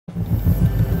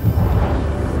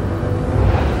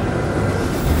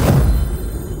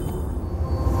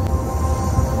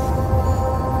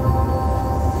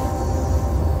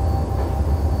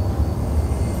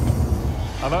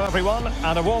everyone,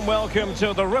 and a warm welcome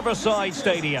to the Riverside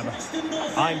Stadium.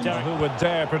 I'm Derek. Who would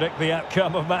dare predict the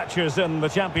outcome of matches in the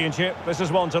Championship? This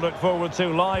is one to look forward to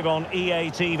live on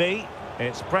EA TV.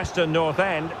 It's Preston North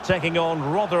End taking on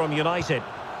Rotherham United.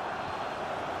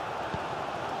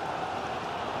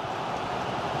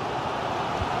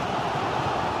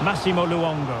 Massimo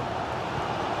Luongo.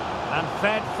 And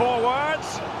fed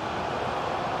forwards.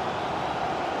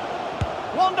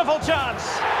 Wonderful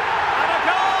chance. And a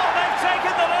goal! They've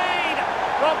taken the lead.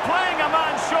 Well, playing a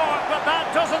man short, but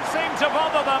that doesn't seem to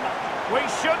bother them. We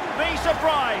shouldn't be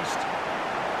surprised.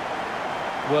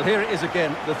 Well, here it is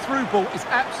again. The through ball is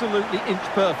absolutely inch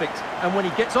perfect. And when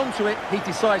he gets onto it, he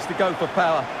decides to go for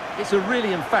power. It's a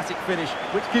really emphatic finish,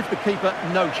 which gives the keeper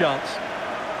no chance.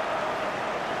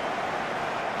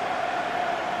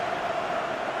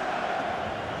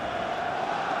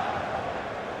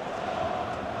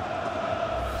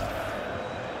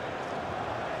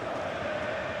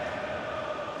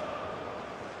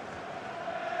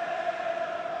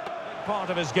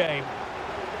 Part of his game.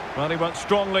 Well, he went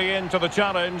strongly into the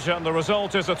challenge, and the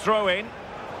result is a throw-in.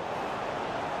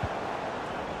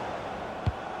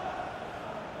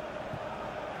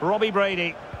 Robbie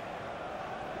Brady.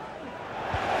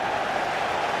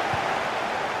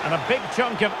 And a big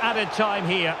chunk of added time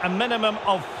here, a minimum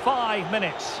of 5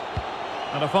 minutes.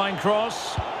 And a fine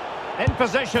cross. In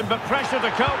position, but pressure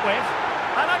to cope with.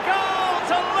 And a goal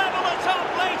to level it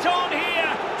up late on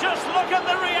here. Just look at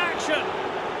the reaction.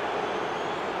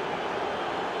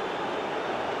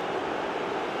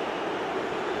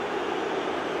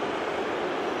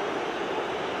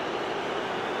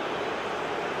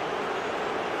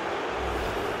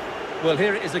 Well,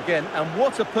 here it is again, and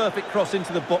what a perfect cross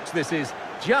into the box this is.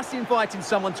 Just inviting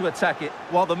someone to attack it,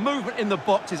 while the movement in the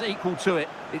box is equal to it.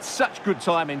 It's such good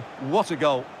timing. What a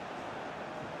goal.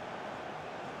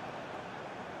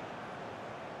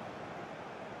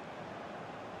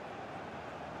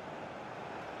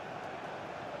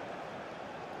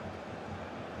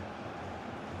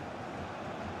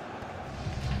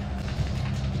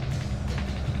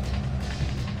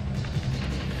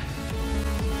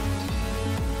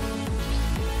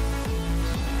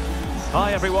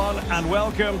 Hi everyone, and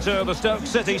welcome to the Stoke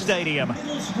City Stadium.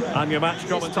 I'm your match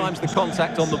commentator. Times the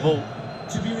contact on the ball.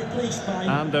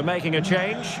 And they're making a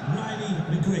change.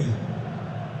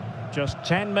 Just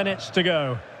 10 minutes to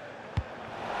go.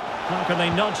 How can they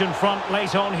nudge in front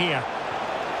late on here?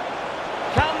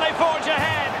 Can they forge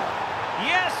ahead?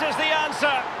 Yes is the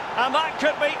answer, and that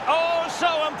could be oh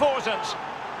so important.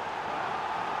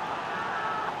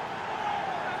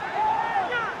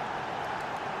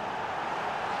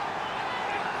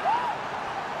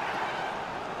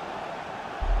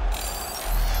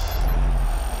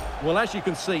 Well, as you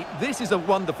can see, this is a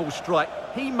wonderful strike.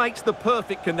 He makes the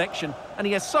perfect connection, and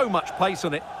he has so much pace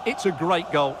on it. It's a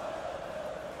great goal.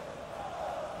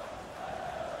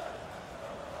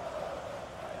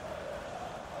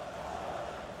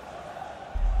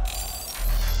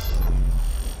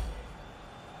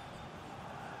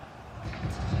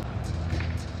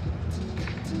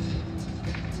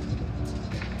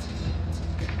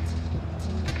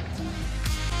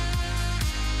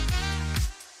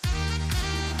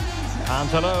 And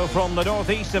hello from the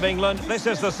northeast of England. This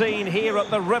is the scene here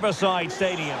at the Riverside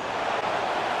Stadium.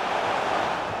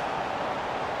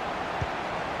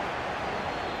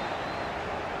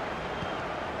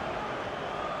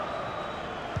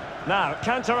 Now,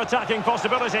 counter-attacking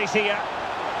possibilities here.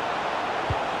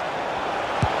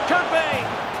 Could be.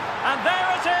 And there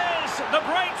it is, the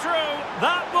breakthrough.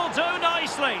 That will do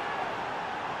nicely.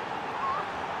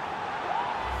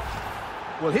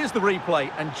 Well, here's the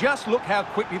replay, and just look how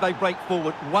quickly they break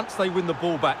forward once they win the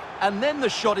ball back. And then the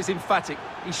shot is emphatic.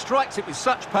 He strikes it with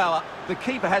such power, the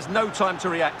keeper has no time to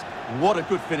react. What a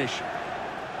good finish.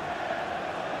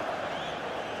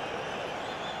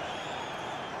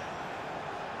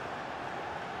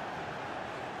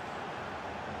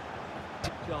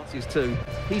 Chances too.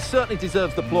 He certainly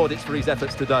deserves the plaudits for his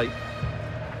efforts today.